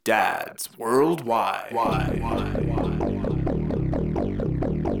Dads Worldwide.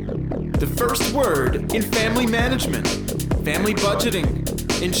 The first word in family management, family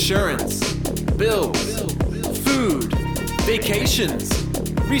budgeting, insurance, bills, food, vacations,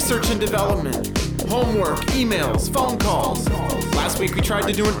 research and development, homework, emails, phone calls. Last week we tried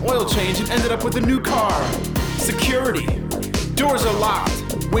to do an oil change and ended up with a new car. Security. Doors are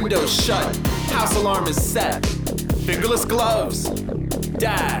locked, windows shut, house alarm is set. Fingerless gloves.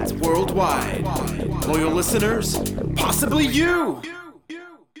 Dads Worldwide. Loyal listeners, possibly you.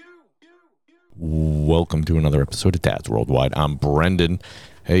 Welcome to another episode of Dads Worldwide. I'm Brendan.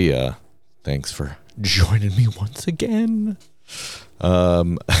 Hey, thanks for joining me once again.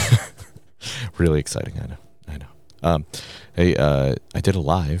 Really exciting, I know. Hey, I did a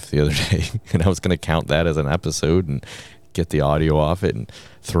live the other day, and I was going to count that as an episode and get the audio off it and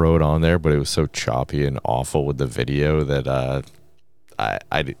throw it on there, but it was so choppy and awful with the video that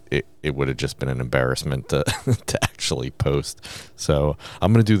it would have just been an embarrassment to actually post. So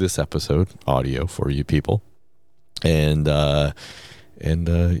I'm going to do this episode audio for you people. And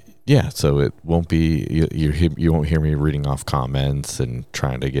yeah, so it won't be, you won't hear me reading off comments and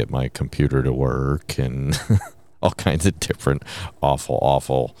trying to get my computer to work and all kinds of different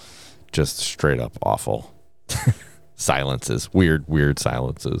awful, just straight up awful silences, weird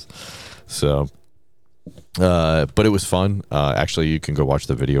silences. So, but it was fun. Actually, you can go watch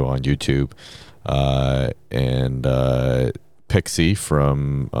the video on YouTube. And Pixie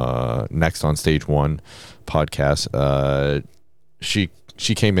from Next on Stage One podcast, she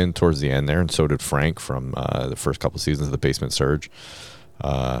came in towards the end there, and so did Frank from the first couple seasons of The Basement Surge.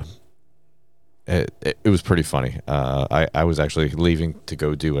 It was pretty funny. I was actually leaving to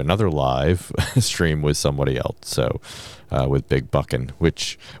go do another live stream with somebody else, so with Big Buckin',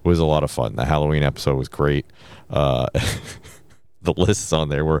 which was a lot of fun. The Halloween episode was great. The lists on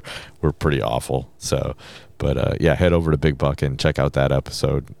there were pretty awful. So, but yeah, head over to Big Buckin', check out that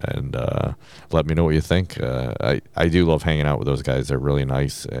episode, and let me know what you think. I do love hanging out with those guys. They're really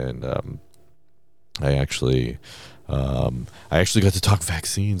nice, and I actually got to talk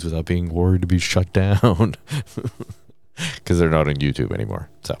vaccines without being worried to be shut down because they're not on YouTube anymore.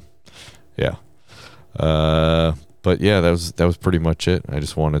 So, yeah. But yeah, that was pretty much it. I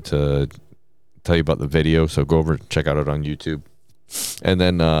just wanted to tell you about the video, so go over and check out it on YouTube. And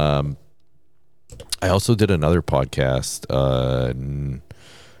then I also did another podcast.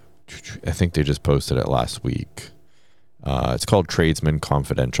 I think they just posted it last week. It's called Tradesman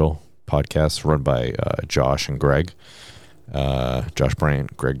Confidential podcast, run by Josh and Greg. Josh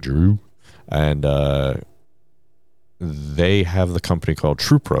Bryant, Greg Drew. And they have the company called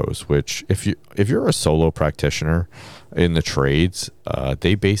True Pros, which if you're a solo practitioner in the trades,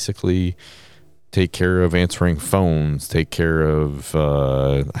 they basically take care of answering phones, take care of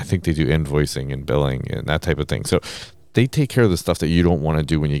I think they do invoicing and billing and that type of thing. So they take care of the stuff that you don't want to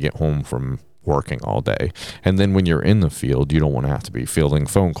do when you get home from working all day. And then when you're in the field, you don't want to have to be fielding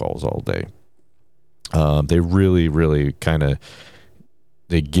phone calls all day. They really kind of,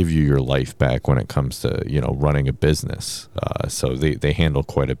 they give you your life back when it comes to, running a business. So they handle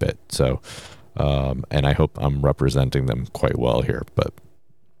quite a bit. So, and I hope I'm representing them quite well here, but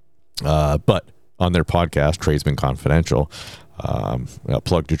on their podcast, Tradesman Confidential,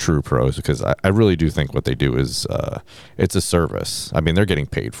 plug to True Pros, because I really do think what they do is, it's a service. I mean, they're getting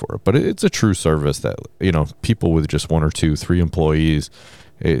paid for it, but it's a true service that, people with just 1 or 2, 3 employees,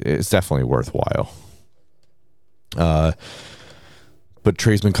 it's definitely worthwhile. But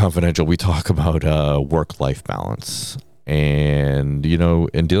Tradesman Confidential, we talk about work-life balance and,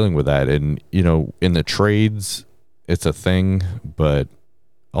 and dealing with that. And, in the trades, it's a thing, but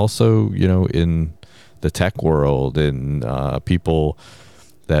also, in the tech world and people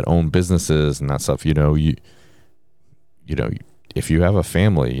that own businesses and that stuff, if you have a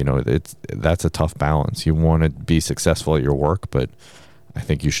family, that's a tough balance. You want to be successful at your work, but I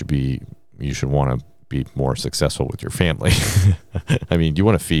think you should want to be more successful with your family. I mean, you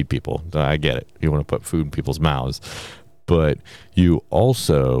want to feed people. I get it. You want to put food in people's mouths, but you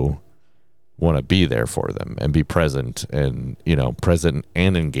also want to be there for them and be present and, present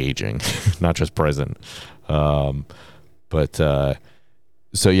and engaging, not just present. So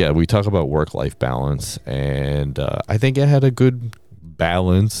yeah, we talk about work-life balance, and I think it had a good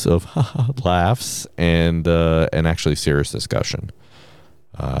balance of laughs and actually serious discussion.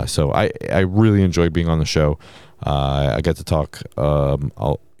 So I really enjoyed being on the show. I get to talk,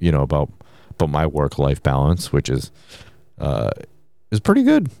 about my work-life balance, which is pretty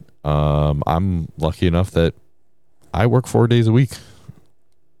good. I'm lucky enough that I work 4 days a week.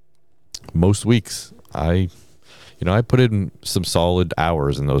 Most weeks I I put in some solid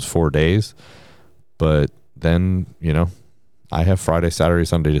hours in those 4 days, but then, I have Friday, Saturday,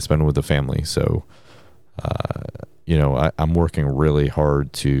 Sunday to spend with the family. So, I'm working really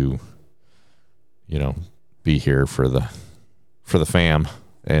hard to, be here for the fam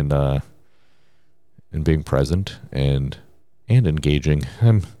and being present and engaging.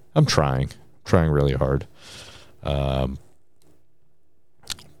 I'm trying really hard. But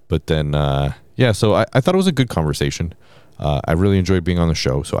then, so I thought it was a good conversation. I really enjoyed being on the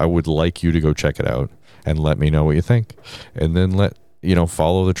show. So I would like you to go check it out and let me know what you think. And then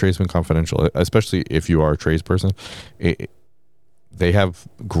follow the Tradesman Confidential, especially if you are a tradesperson. They have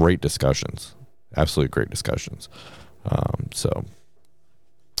great discussions, absolutely great discussions.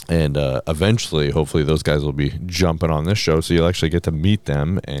 Eventually, hopefully those guys will be jumping on this show. So you'll actually get to meet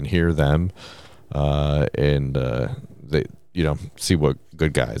them and hear them, they, see what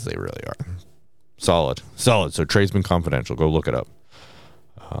good guys they really are. Solid. So Tradesman Confidential, go look it up.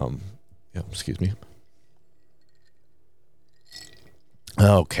 Excuse me.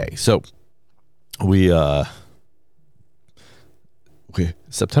 Okay, so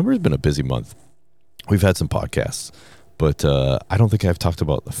September has been a busy month. We've had some podcasts, but I don't think I've talked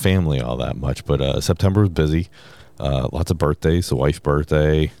about the family all that much. But September was busy. Lots of birthdays. The wife's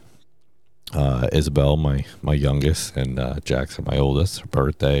birthday, Isabel, my youngest, and Jackson, my oldest, her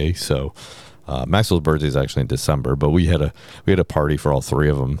birthday. So Maxwell's birthday is actually in December, but we had a party for all three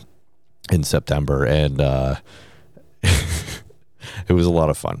of them in September, and it was a lot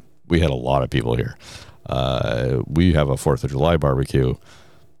of fun. We had a lot of people here. We have a 4th of July barbecue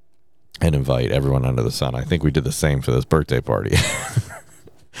and invite everyone under the sun. I think we did the same for this birthday party.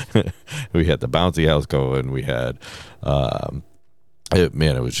 We had the bouncy house going. We had, it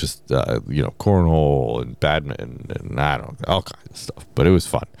was just, cornhole and badminton and all kinds of stuff, but it was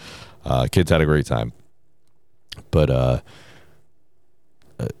fun. Kids had a great time, but,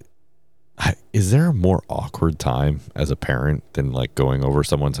 is there a more awkward time as a parent than like going over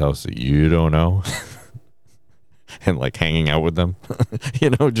someone's house that you don't know and like hanging out with them? I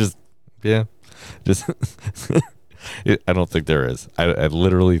don't think there is. I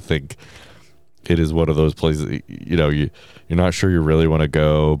literally think it is one of those places, you're not sure you really want to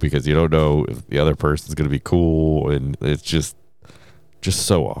go because you don't know if the other person's going to be cool, and it's just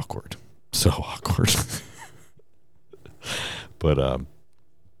so awkward. But,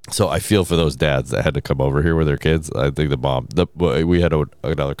 so I feel for those dads that had to come over here with their kids. I think we had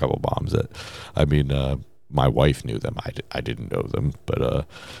another couple of moms that, my wife knew them. I didn't know them, but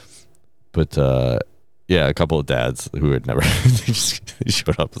a couple of dads who had never, they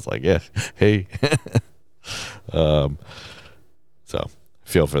showed up. It's like, yeah, hey. So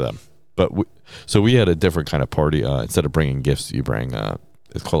feel for them. But we had a different kind of party. Instead of bringing gifts, you bring,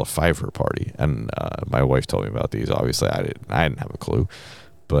 it's called a Fiverr party. And my wife told me about these. Obviously, I didn't have a clue.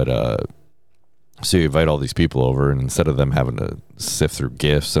 But so you invite all these people over, and instead of them having to sift through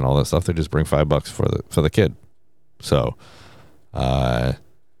gifts and all that stuff, they just bring $5 for the kid. So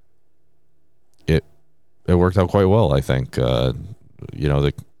it worked out quite well, I think. The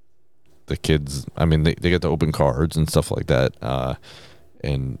kids, they get to open cards and stuff like that,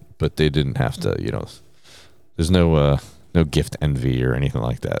 but they didn't have to. There's no gift envy or anything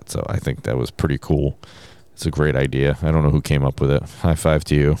like that. So I think that was pretty cool. It's a great idea. I don't know who came up with it. High five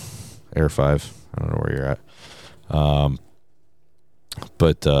to you, Air 5. I don't know where you're at.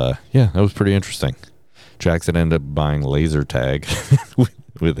 But that was pretty interesting. Jackson ended up buying laser tag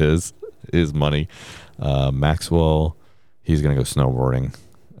with his money. Maxwell, he's gonna go snowboarding.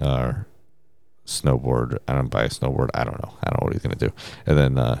 Snowboard. I don't buy a snowboard. I don't know what he's gonna do. And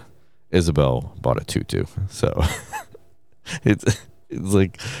then Isabel bought a tutu. So it's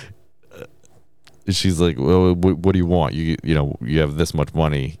like. She's like, well, what do you want? You have this much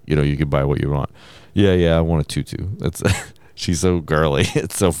money, you can buy what you want. Yeah, I want a tutu. That's she's so girly.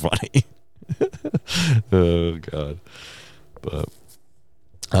 It's so funny. Oh God. But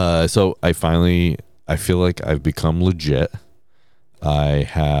so I feel like I've become legit. I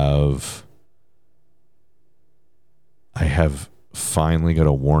have finally got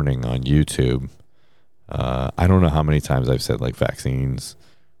a warning on YouTube. I don't know how many times I've said like vaccines,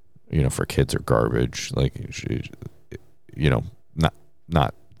 for kids are garbage. Like,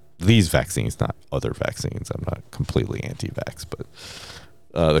 not these vaccines, not other vaccines. I'm not completely anti-vax, but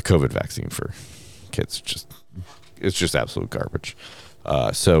the COVID vaccine for kids, it's just absolute garbage.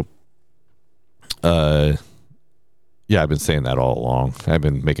 I've been saying that all along. I've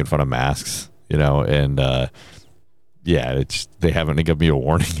been making fun of masks, and yeah, they haven't given me a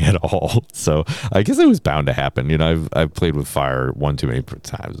warning at all. So I guess it was bound to happen. You know, I've played with fire one too many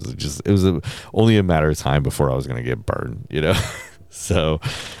times. It was only a matter of time before I was going to get burned. You know, so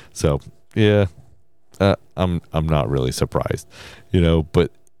yeah, I'm not really surprised. You know,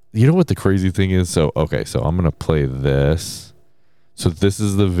 but you know what the crazy thing is? So okay, so I'm going to play this. So this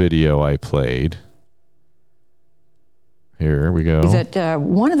is the video I played. Here we go. Is that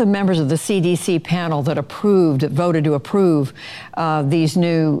one of the members of the CDC panel that voted to approve these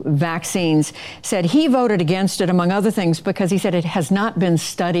new vaccines said he voted against it, among other things, because he said it has not been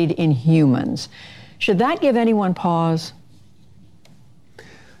studied in humans. Should that give anyone pause?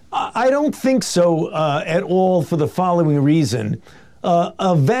 I don't think so at all, for the following reason.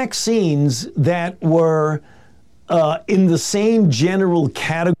 Vaccines that were in the same general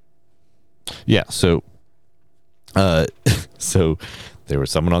category. Yeah, so there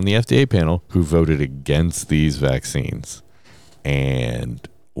was someone on the FDA panel who voted against these vaccines. And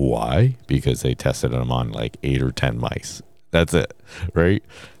why? Because they tested them on like 8 or 10 mice. That's it, right?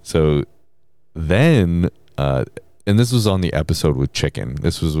 So then, and this was on the episode with chicken.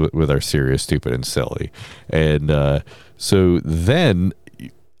 This was with our serious, stupid, and silly. And so then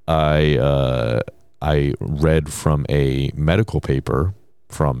I read from a medical paper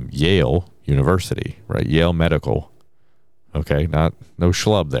from Yale University, right? Yale Medical. Okay, no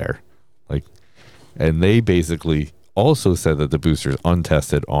schlub there. Like, and they basically also said that the booster's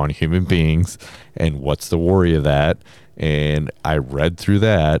untested on human beings, and what's the worry of that? And I read through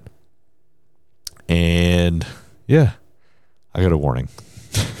that, and yeah, I got a warning.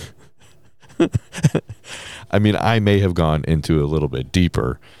 I mean, I may have gone into a little bit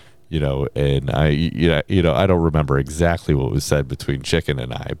deeper, you know, and I don't remember exactly what was said between Chicken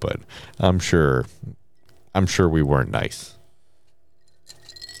and I, but I'm sure we weren't nice.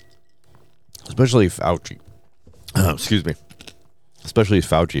 Especially Fauci. Excuse me. Especially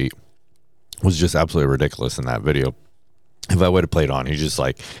Fauci was just absolutely ridiculous in that video. If I would have played on, he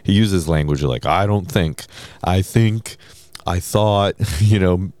uses language like, I think, I thought, you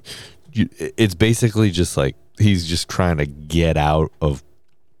know, it's basically just like, he's just trying to get out of,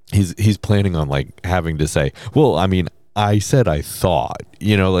 he's planning on like having to say, well, I mean, I said I thought,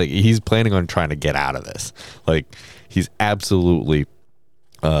 you know, like he's planning on trying to get out of this. Like he's absolutely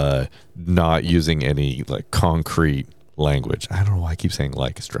not using any like concrete language. I don't know why I keep saying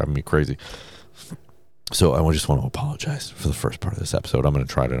like, it's driving me crazy. So I just want to apologize for the first part of this episode. I'm going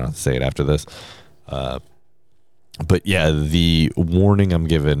to try to not say it after this. But yeah, the warning I'm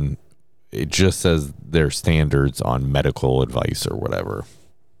given, it just says their standards on medical advice or whatever.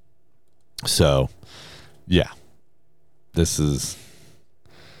 So yeah, this is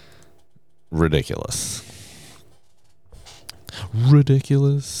ridiculous.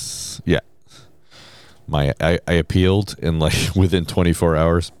 Yeah. I appealed in like within 24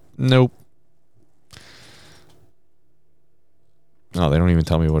 hours. Nope. No, they don't even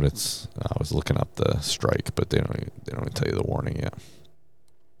tell me what it's. I was looking up the strike, but they don't even tell you the warning yet.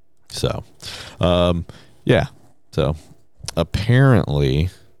 So, yeah. So apparently,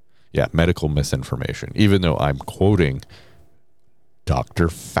 yeah, medical misinformation. Even though I'm quoting Dr.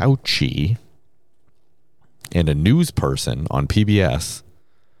 Fauci and a news person on PBS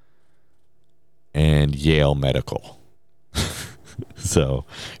and Yale Medical. So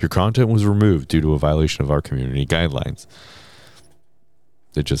your content was removed due to a violation of our community guidelines.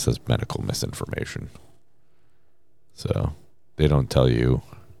 It just says medical misinformation. So they don't tell you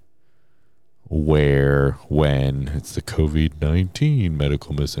where, when. It's the COVID-19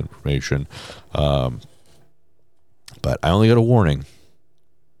 medical misinformation. But I only got a warning.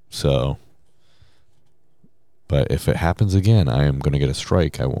 So, but if it happens again, I am going to get a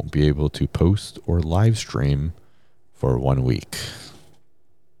strike. I won't be able to post or live stream for 1 week.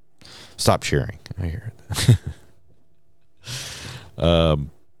 Stop cheering. I hear it.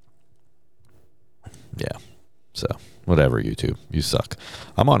 Yeah. So whatever, YouTube, you suck.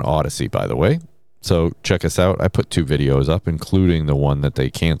 I'm on Odyssey, by the way. So check us out. I put 2 videos up, including the one that they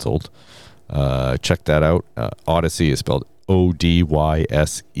canceled. Check that out. Odyssey is spelled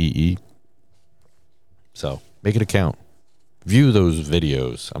Odyssee. So make it a count. View those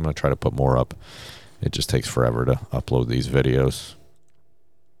videos. I'm going to try to put more up. It just takes forever to upload these videos.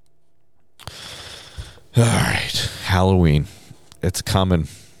 All right. Halloween. It's coming.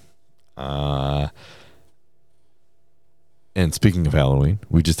 And speaking of Halloween,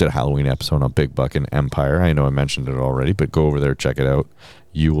 we just did a Halloween episode on Big Buck and Empire. I know I mentioned it already, but go over there, check it out.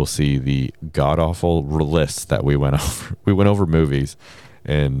 You will see the god-awful list that we went over. We went over movies,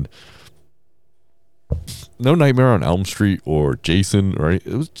 and no Nightmare on Elm Street or Jason, right?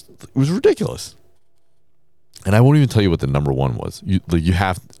 It was ridiculous. And I won't even tell you what the number one was.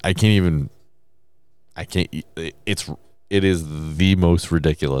 It is the most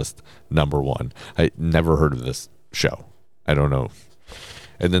ridiculous number one. I never heard of this show. I don't know.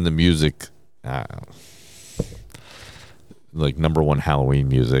 And then the music, like number one Halloween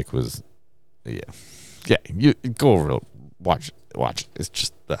music was, yeah. You go over it, watch it. It's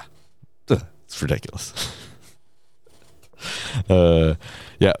just, it's ridiculous.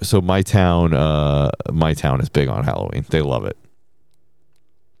 Yeah. So my town is big on Halloween. They love it.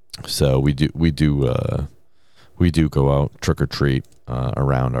 So we do go out trick or treat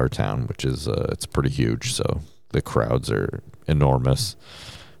around our town, which is it's pretty huge. So the crowds are enormous.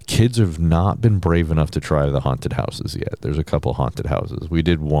 Kids have not been brave enough to try the haunted houses yet. There's a couple haunted houses. We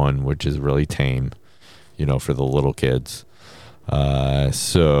did one, which is really tame, for the little kids.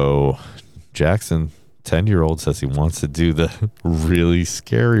 So Jackson, 10-year-old, says he wants to do the really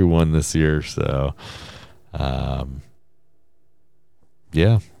scary one this year. So,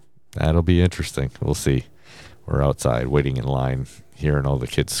 yeah, that'll be interesting. We'll see. We're outside waiting in line, hearing all the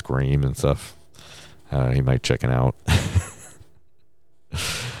kids scream and stuff. He might check it out.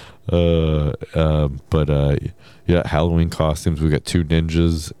 Yeah, Halloween costumes. We got 2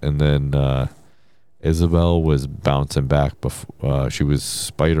 ninjas, and then Isabel was bouncing back before she was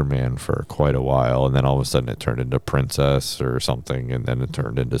Spider-Man for quite a while, and then all of a sudden it turned into princess or something, and then it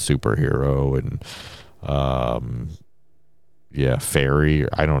turned into superhero, and fairy.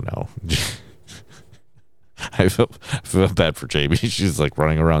 I don't know. I feel bad for Jamie. She's like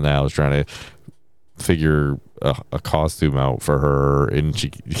running around the house trying to figure a costume out for her, and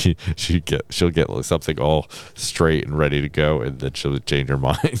she'll get like something all straight and ready to go, and then she'll change her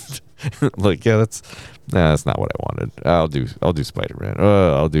mind. Like, yeah, that's not what I wanted. I'll do Spider-Man.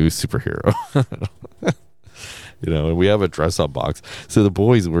 I'll do superhero. And we have a dress up box. So the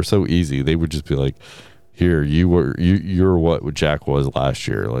boys were so easy. They would just be like, here, you're what Jack was last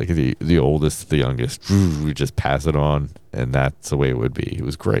year, like the oldest, the youngest. We just pass it on, and that's the way it would be. It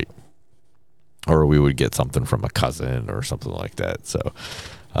was great. Or we would get something from a cousin or something like that. So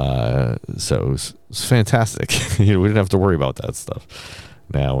it was fantastic. We didn't have to worry about that stuff.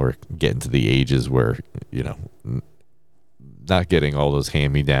 Now we're getting to the ages where, not getting all those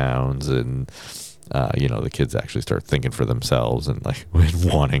hand-me-downs, and the kids actually start thinking for themselves and like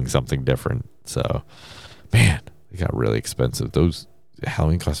wanting something different. So, man, they got really expensive. Those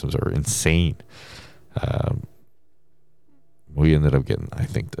Halloween costumes are insane. We ended up getting, I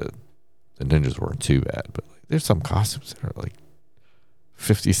think the ninjas weren't too bad, but like, there's some costumes that are like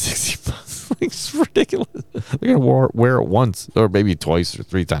 $50-$60. Like, it's ridiculous. They're gonna wear it once or maybe twice or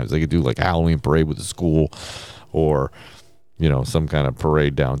 3 times. They could do like a Halloween parade with the school, or some kind of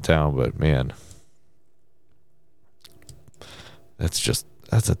parade downtown. But man, that's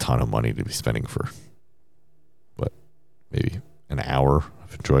a ton of money to be spending for what, maybe an hour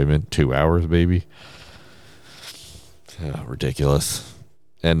of enjoyment, 2 hours maybe. Ridiculous.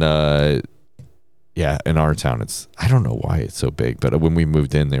 And yeah, in our town, I don't know why it's so big, but when we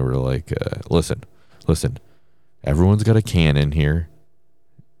moved in, they were like, listen, everyone's got a cannon here.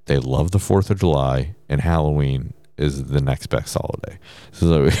 They love the 4th of July, and Halloween is the next best holiday.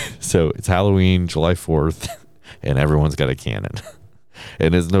 So it's Halloween, July 4th, and everyone's got a cannon.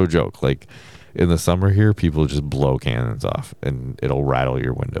 And it's no joke. Like, in the summer here, people just blow cannons off, and it'll rattle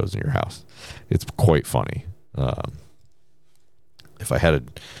your windows in your house. It's quite funny. If I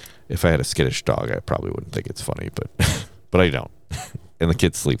had a skittish dog, I probably wouldn't think it's funny, but I don't. And the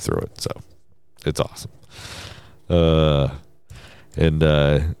kids sleep through it, so it's awesome.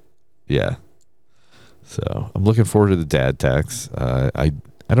 Yeah. So I'm looking forward to the dad tax. I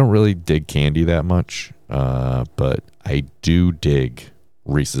don't really dig candy that much, but I do dig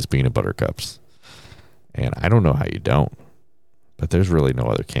Reese's peanut butter cups. And I don't know how you don't, but there's really no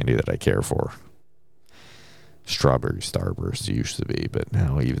other candy that I care for. Strawberry Starburst used to be, but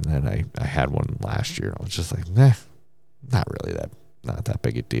now even then I had one last year. I was just like, nah, not that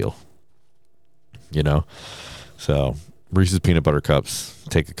big a deal, So Reese's peanut butter cups,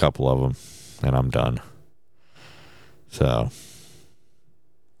 take a couple of them, and I'm done. So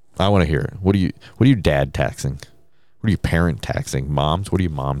I want to hear it. What are you dad taxing? What are you parent taxing? Moms, what are you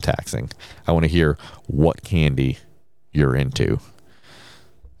mom taxing? I want to hear what candy you're into.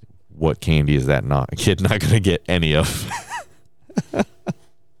 What candy is that kid not going to get any of?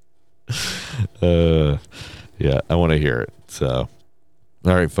 Yeah, I want to hear it. So,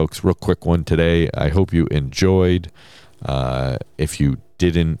 all right, folks, real quick one today. I hope you enjoyed. If you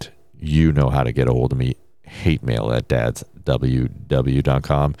didn't, you know how to get a hold of me. Hate mail at dadsww.com.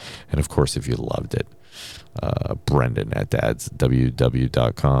 And of course, if you loved it, Brendan at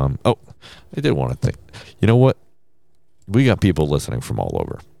dadsww.com. Oh, I did want to think. You know what? We got people listening from all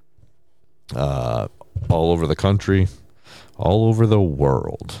over the country, all over the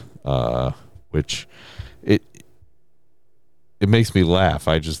world, which it makes me laugh.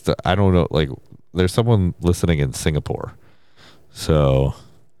 I don't know. Like, there's someone listening in Singapore, so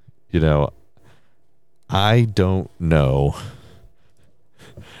I don't know.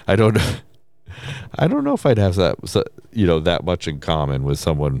 I don't know if I'd have that much in common with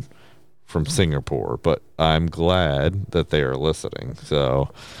someone from Singapore, but I'm glad that they are listening. So,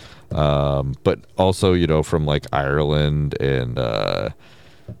 but also, from like Ireland and,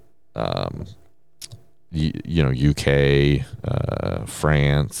 UK,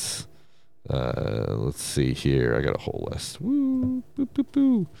 France. Let's see here. I got a whole list. Woo, boo, boo,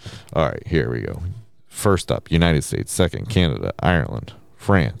 boo. All right, here we go. First up, United States. Second, Canada, Ireland,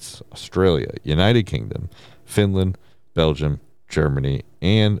 France, Australia, United Kingdom, Finland, Belgium, Germany,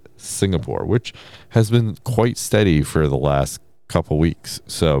 and Singapore, which has been quite steady for the last couple weeks.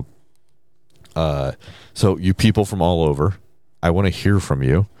 So you people from all over, I want to hear from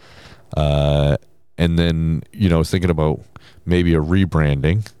you. And then, I was thinking about maybe a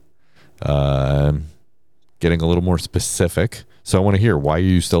rebranding, getting a little more specific. So I want to hear, why are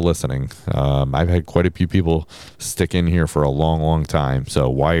you still listening? I've had quite a few people stick in here for a long, long time.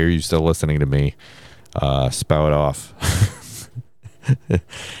 So why are you still listening to me? Spout off.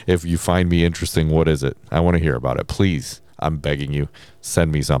 If you find me interesting, what is it? I want to hear about it. Please, I'm begging you,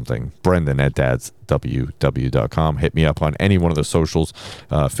 send me something. Brendan@dadsww.com. Hit me up on any one of the socials,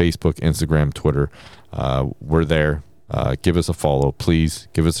 Facebook, Instagram, Twitter. We're there. Give us a follow. Please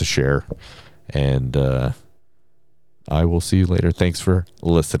give us a share. And I will see you later. Thanks for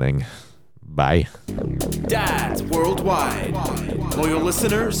listening. Bye. Dads worldwide. Loyal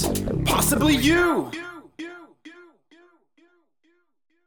listeners, possibly you.